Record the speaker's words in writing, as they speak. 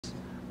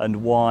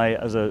and why,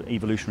 as an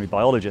evolutionary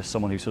biologist,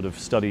 someone who sort of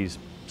studies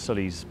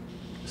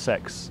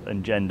sex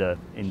and gender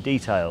in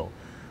detail,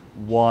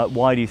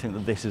 why do you think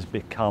that this has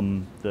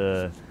become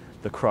the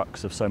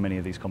crux of so many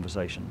of these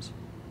conversations?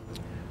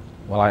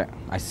 Well,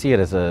 I see it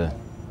as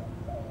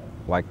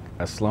like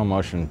a slow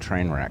motion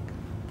train wreck,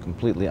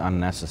 completely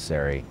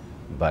unnecessary,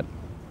 but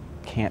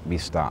can't be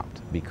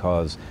stopped,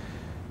 because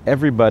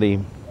everybody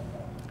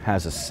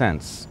has a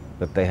sense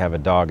that they have a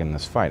dog in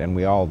this fight, and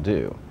we all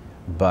do,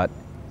 but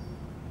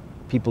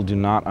people do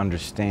not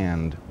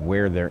understand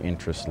where their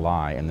interests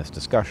lie in this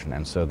discussion,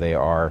 and so they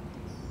are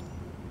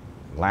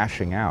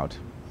lashing out,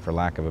 for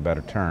lack of a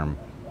better term,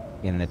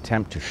 in an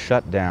attempt to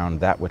shut down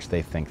that which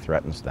they think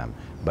threatens them.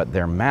 But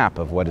their map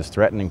of what is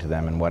threatening to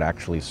them and what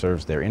actually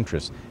serves their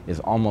interests is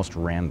almost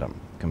random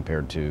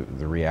compared to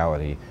the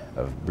reality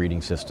of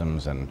breeding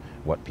systems and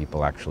what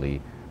people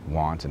actually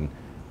want. And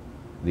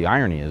the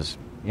irony is,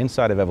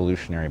 inside of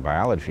evolutionary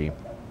biology,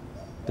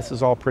 this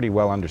is all pretty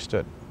well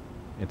understood.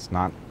 It's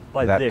not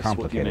that complicated.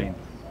 What do you mean?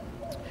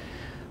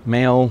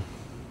 Male,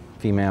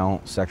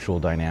 female sexual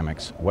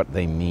dynamics, what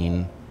they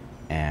mean,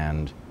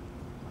 and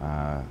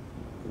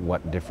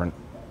what different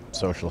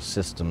social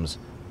systems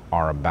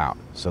are about.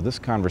 So this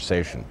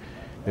conversation,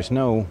 there's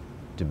no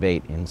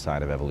debate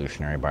inside of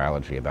evolutionary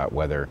biology about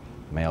whether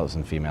males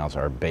and females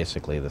are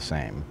basically the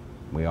same.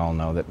 We all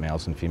know that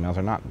males and females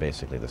are not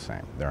basically the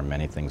same. There are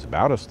many things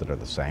about us that are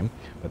the same,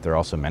 but there are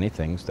also many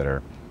things that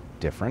are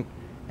different,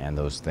 and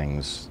those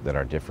things that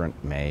are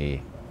different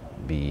may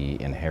be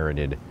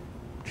inherited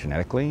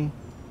genetically,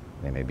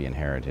 they may be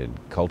inherited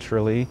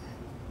culturally,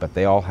 but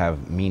they all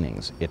have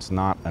meanings. It's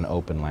not an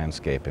open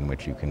landscape in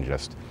which you can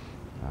just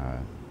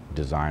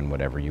design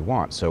whatever you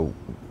want. So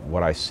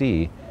what I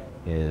see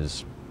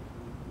is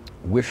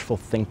wishful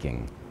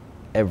thinking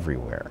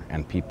everywhere,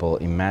 and people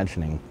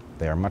imagining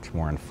they are much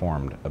more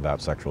informed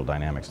about sexual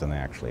dynamics than they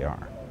actually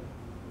are.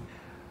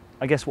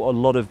 I guess what a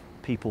lot of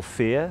people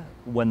fear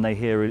when they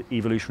hear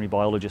evolutionary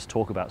biologists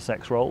talk about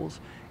sex roles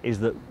is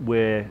that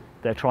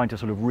they're trying to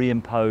sort of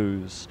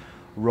reimpose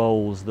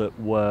roles that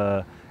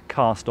were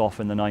cast off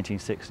in the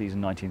 1960s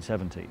and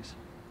 1970s.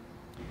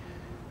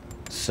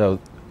 So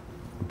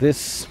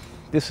this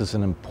is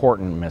an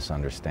important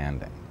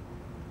misunderstanding.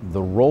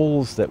 The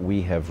roles that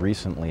we have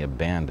recently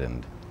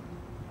abandoned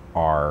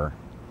are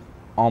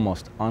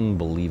almost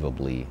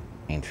unbelievably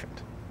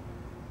ancient.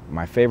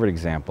 My favorite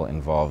example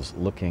involves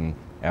looking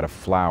at a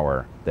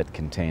flower that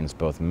contains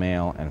both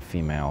male and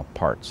female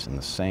parts in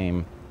the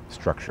same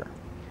structure.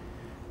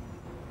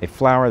 A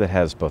flower that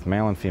has both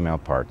male and female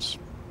parts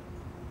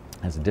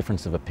has a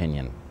difference of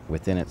opinion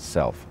within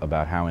itself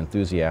about how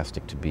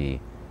enthusiastic to be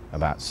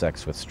about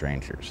sex with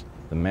strangers.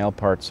 The male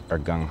parts are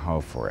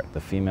gung-ho for it.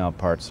 The female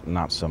parts,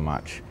 not so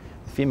much.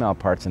 The female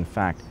parts, in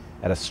fact,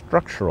 at a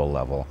structural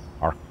level,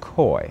 are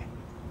coy.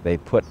 They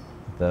put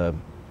the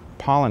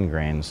pollen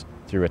grains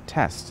through a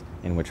test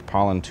in which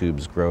pollen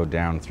tubes grow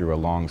down through a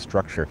long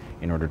structure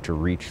in order to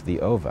reach the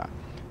ova.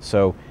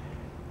 So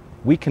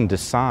we can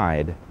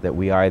decide that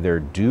we either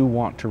do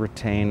want to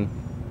retain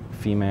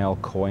female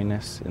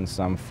coyness in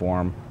some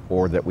form,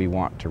 or that we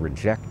want to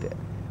reject it.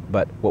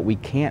 But what we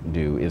can't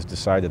do is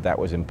decide that that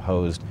was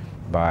imposed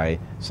by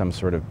some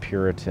sort of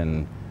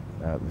Puritan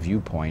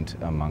viewpoint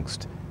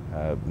amongst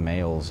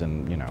males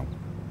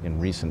in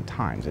recent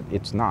times.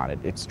 It's not.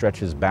 It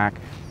stretches back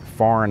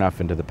far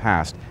enough into the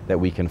past that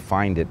we can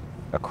find it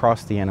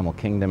across the animal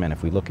kingdom, and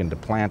if we look into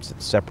plants,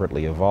 it's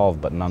separately evolved,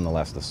 but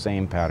nonetheless the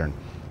same pattern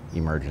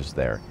emerges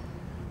there.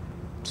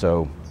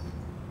 So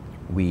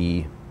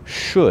we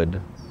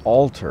should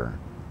alter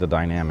the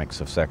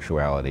dynamics of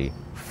sexuality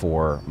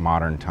for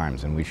modern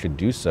times, and we should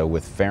do so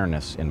with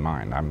fairness in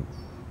mind. I'm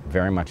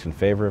very much in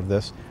favor of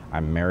this.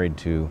 I'm married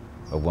to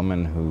a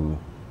woman who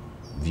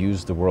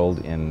views the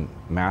world in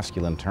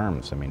masculine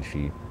terms. I mean,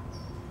 she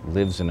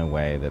lives in a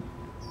way that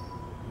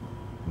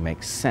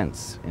makes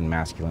sense in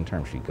masculine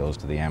terms. She goes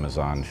to the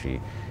Amazon, she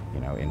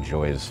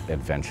enjoys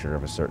adventure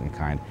of a certain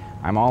kind.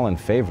 I'm all in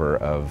favor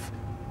of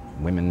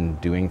women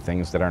doing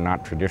things that are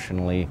not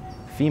traditionally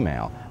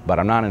female, but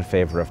I'm not in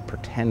favor of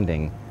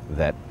pretending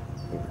that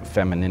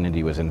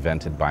femininity was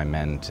invented by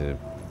men to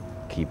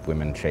keep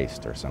women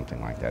chaste or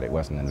something like that. It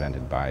wasn't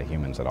invented by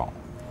humans at all.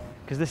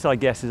 Because this, I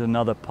guess, is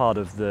another part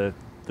of the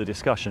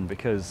discussion,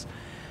 because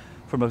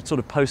from a sort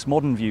of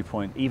postmodern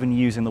viewpoint, even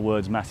using the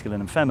words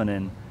masculine and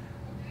feminine,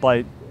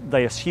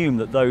 they assume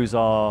that those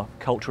are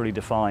culturally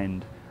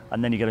defined,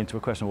 and then you get into a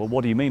question, well,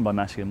 what do you mean by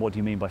masculine, what do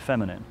you mean by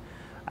feminine?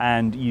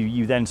 And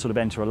you then sort of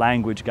enter a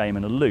language game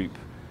and a loop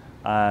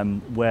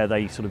where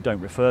they sort of don't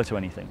refer to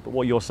anything. But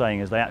what you're saying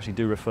is they actually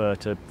do refer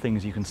to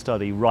things you can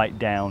study, right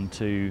down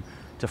to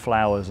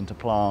flowers and to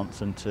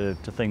plants and to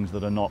things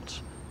that are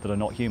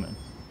not human.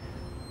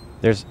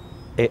 There's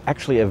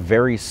actually a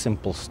very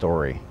simple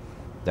story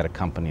that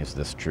accompanies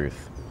this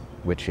truth,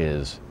 which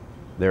is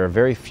there are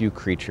very few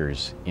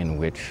creatures in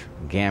which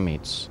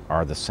gametes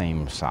are the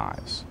same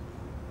size.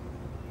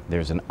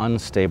 There's an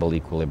unstable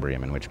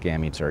equilibrium in which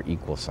gametes are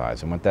equal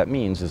size, and what that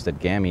means is that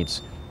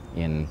gametes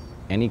in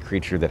any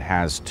creature that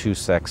has two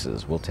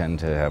sexes will tend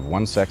to have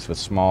one sex with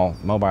small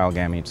mobile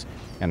gametes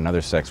and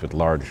another sex with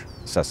large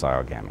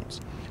sessile gametes.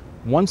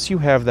 Once you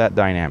have that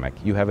dynamic,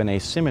 you have an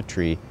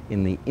asymmetry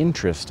in the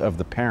interest of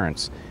the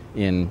parents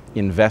in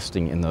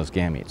investing in those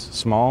gametes.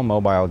 Small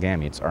mobile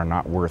gametes are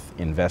not worth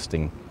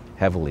investing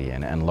heavily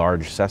in, and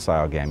large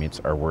sessile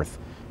gametes are worth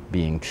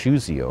being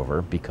choosy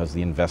over because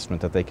the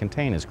investment that they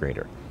contain is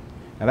greater.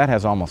 Now that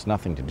has almost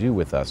nothing to do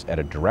with us at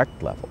a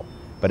direct level,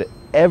 but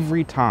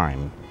every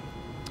time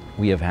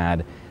we have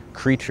had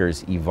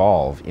creatures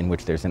evolve in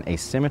which there's an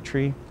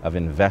asymmetry of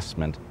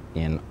investment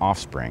in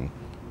offspring,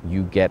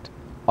 you get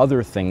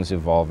other things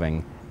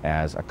evolving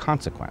as a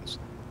consequence,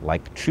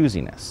 like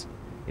choosiness.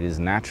 It is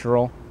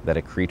natural that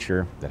a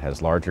creature that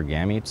has larger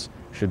gametes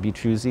should be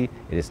choosy.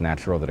 It is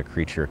natural that a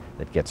creature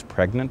that gets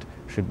pregnant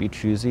should be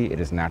choosy. It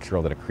is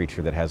natural that a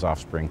creature that has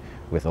offspring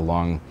with a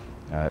long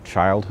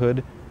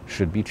childhood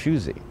should be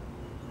choosy.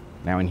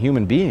 Now in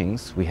human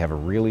beings, we have a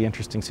really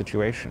interesting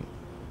situation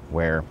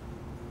where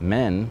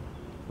men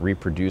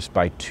reproduce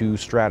by two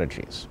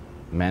strategies.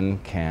 Men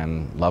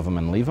can love them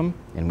and leave them,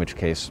 in which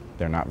case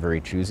they're not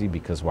very choosy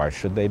because why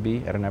should they be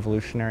at an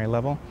evolutionary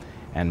level?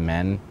 And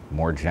men,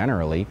 more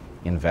generally,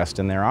 invest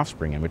in their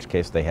offspring, in which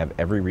case they have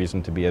every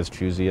reason to be as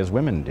choosy as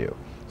women do.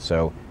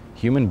 So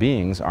human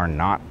beings are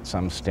not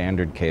some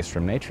standard case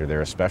from nature.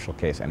 They're a special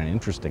case and an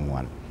interesting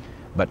one.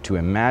 But to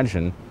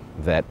imagine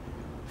that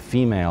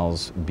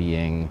females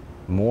being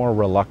more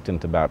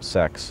reluctant about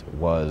sex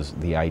was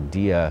the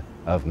idea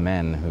of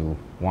men who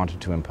wanted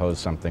to impose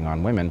something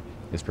on women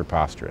is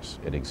preposterous.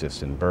 It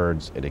exists in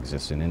birds, it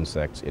exists in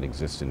insects, it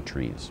exists in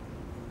trees.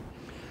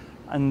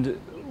 And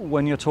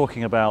when you're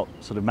talking about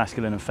sort of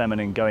masculine and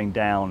feminine going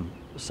down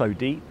so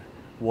deep,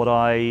 what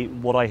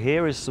I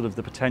hear is sort of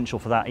the potential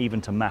for that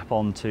even to map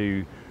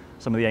onto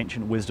some of the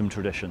ancient wisdom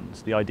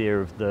traditions, the idea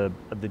of the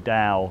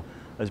Tao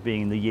as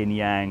being the yin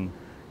yang,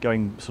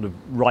 going sort of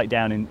right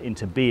down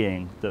into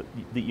being, that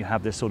you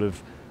have this sort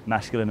of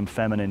masculine and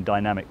feminine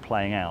dynamic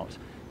playing out.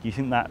 Do you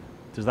think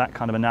does that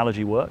kind of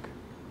analogy work?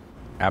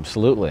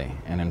 Absolutely,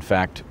 and in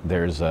fact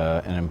there's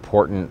an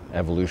important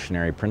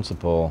evolutionary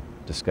principle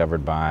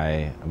discovered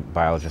by a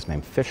biologist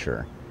named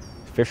Fisher.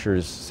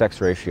 Fisher's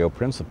sex ratio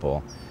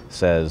principle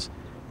says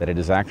that it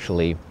is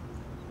actually,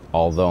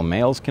 although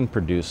males can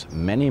produce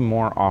many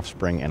more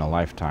offspring in a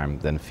lifetime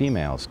than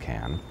females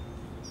can,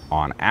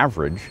 on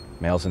average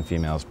males and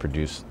females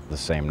produce the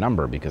same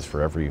number, because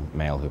for every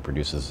male who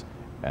produces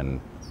an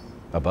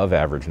above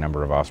average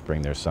number of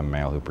offspring, there's some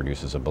male who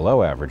produces a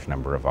below average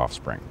number of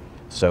offspring.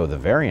 So the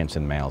variance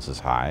in males is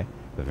high,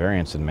 the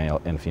variance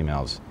in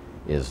females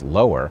is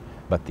lower,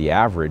 but the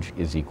average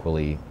is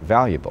equally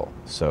valuable.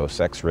 So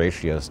sex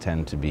ratios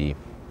tend to be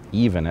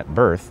even at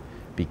birth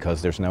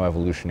because there's no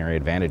evolutionary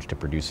advantage to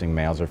producing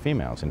males or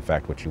females. In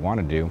fact, what you want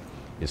to do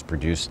is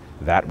produce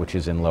that which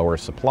is in lower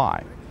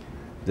supply.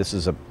 This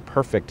is a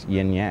perfect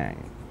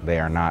yin-yang. They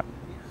are not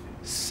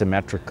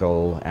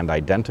symmetrical and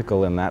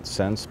identical in that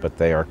sense, but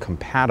they are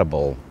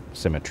compatible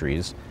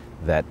symmetries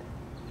that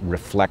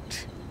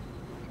reflect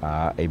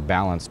a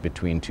balance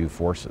between two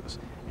forces.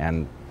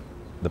 And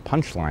the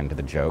punchline to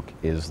the joke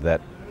is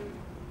that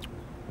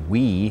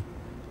we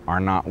are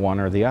not one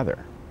or the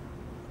other.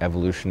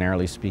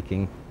 Evolutionarily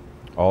speaking,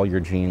 all your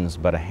genes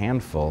but a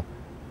handful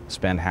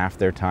spend half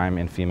their time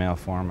in female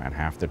form and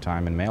half their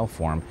time in male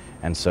form,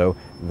 and so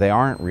they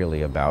aren't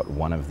really about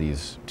one of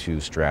these two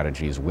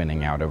strategies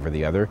winning out over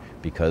the other,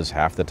 because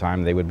half the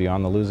time they would be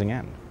on the losing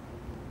end.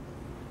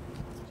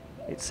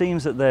 It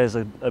seems that there's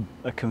a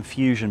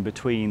confusion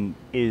between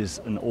is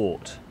and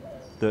ought,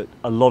 that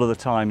a lot of the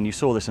time, and you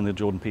saw this in the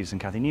Jordan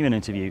Peterson-Kathy Newman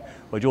interview,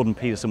 where Jordan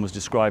Peterson was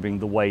describing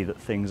the way that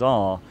things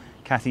are,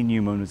 Kathy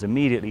Newman was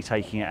immediately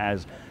taking it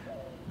as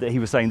that he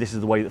was saying this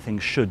is the way that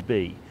things should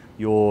be.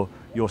 You're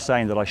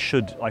saying that I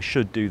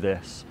should do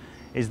this.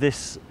 Is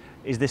this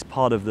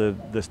part of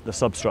the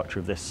substructure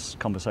of this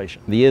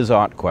conversation? The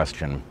is-ought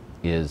question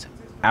is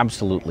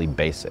absolutely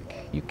basic.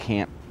 You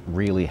can't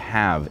really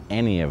have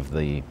any of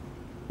the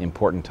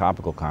important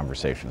topical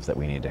conversations that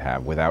we need to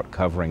have without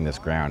covering this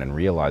ground and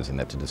realizing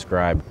that to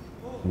describe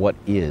what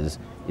is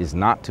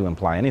not to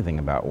imply anything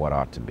about what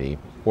ought to be,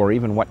 or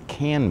even what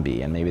can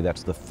be, and maybe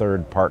that's the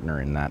third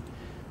partner in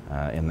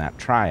that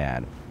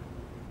triad.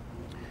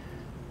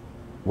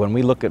 When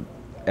we look at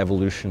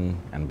evolution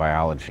and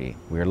biology,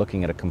 we are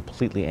looking at a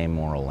completely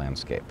amoral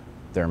landscape.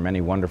 There are many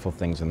wonderful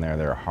things in there,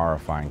 there are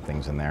horrifying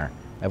things in there.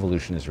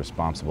 Evolution is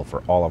responsible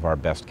for all of our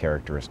best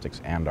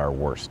characteristics and our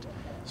worst.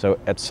 So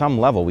at some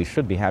level, we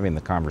should be having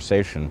the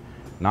conversation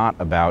not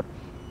about,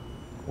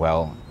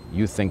 well,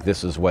 you think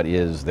this is what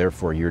is,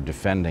 therefore you're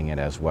defending it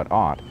as what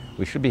ought.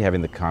 We should be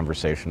having the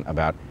conversation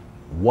about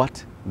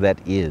what that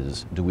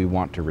is do we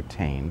want to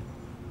retain,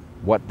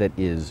 what that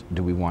is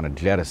do we want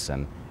to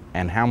jettison,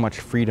 and how much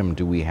freedom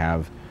do we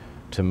have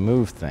to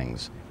move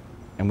things.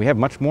 And we have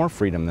much more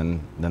freedom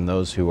than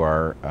those who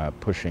are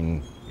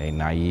pushing a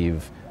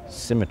naive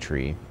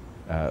symmetry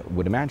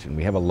would imagine.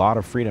 We have a lot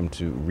of freedom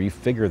to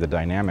refigure the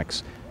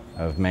dynamics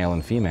of male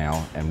and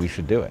female, and we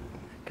should do it.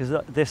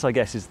 Because this, I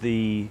guess, is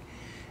the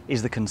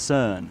is the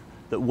concern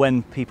that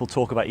when people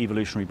talk about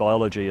evolutionary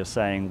biology as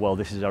saying, well,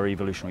 this is our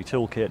evolutionary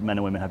toolkit, men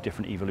and women have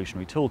different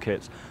evolutionary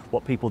toolkits,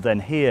 what people then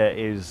hear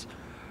is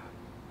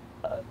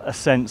a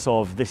sense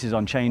of this is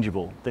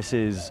unchangeable. This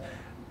is,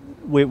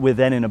 we're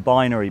then in a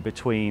binary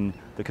between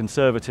the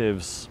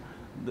conservatives'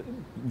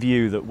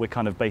 view that we're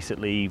kind of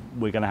basically,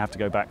 we're going to have to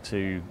go back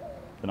to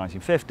the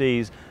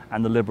 1950s,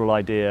 and the liberal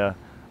idea,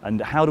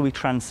 and how do we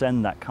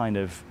transcend that kind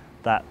of,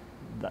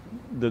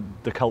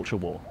 the culture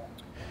war?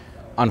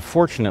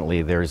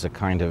 Unfortunately, there's a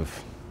kind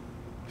of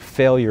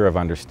failure of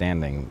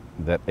understanding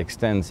that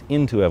extends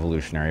into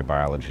evolutionary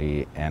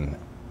biology and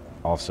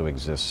also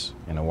exists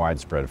in a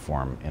widespread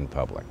form in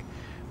public,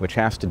 which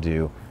has to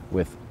do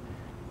with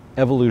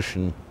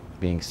evolution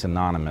being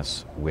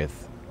synonymous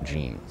with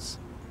genes.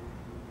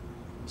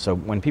 So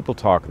when people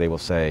talk, they will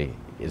say,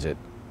 is it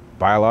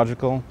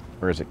biological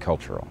or is it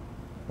cultural?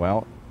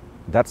 Well,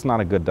 that's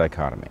not a good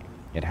dichotomy.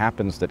 It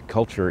happens that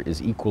culture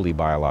is equally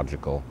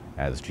biological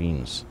as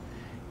genes.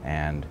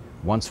 And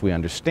once we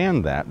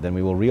understand that, then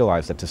we will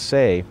realize that to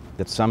say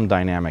that some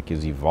dynamic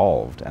is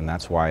evolved and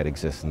that's why it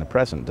exists in the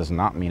present does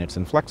not mean it's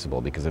inflexible,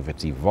 because if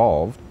it's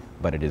evolved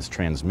but it is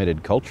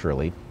transmitted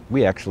culturally,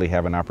 we actually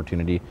have an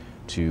opportunity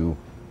to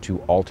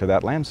alter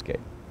that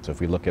landscape. So if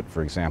we look at,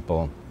 for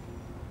example,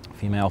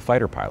 female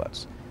fighter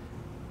pilots,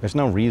 there's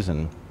no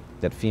reason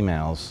that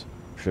females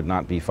should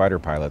not be fighter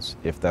pilots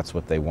if that's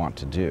what they want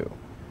to do.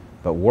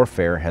 But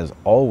warfare has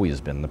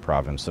always been the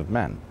province of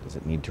men. Does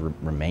it need to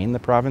remain the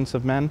province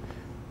of men?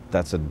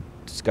 That's a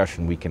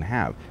discussion we can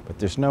have. But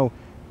there's no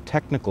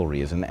technical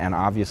reason, and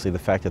obviously the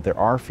fact that there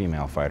are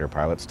female fighter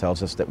pilots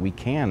tells us that we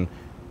can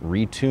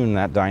retune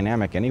that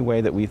dynamic any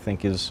way that we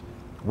think is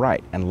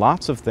right. And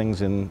lots of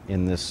things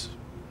in this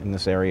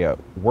area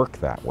work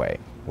that way,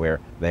 where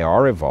they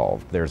are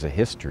evolved, there's a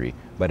history,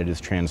 but it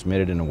is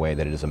transmitted in a way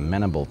that it is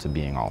amenable to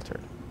being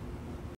altered.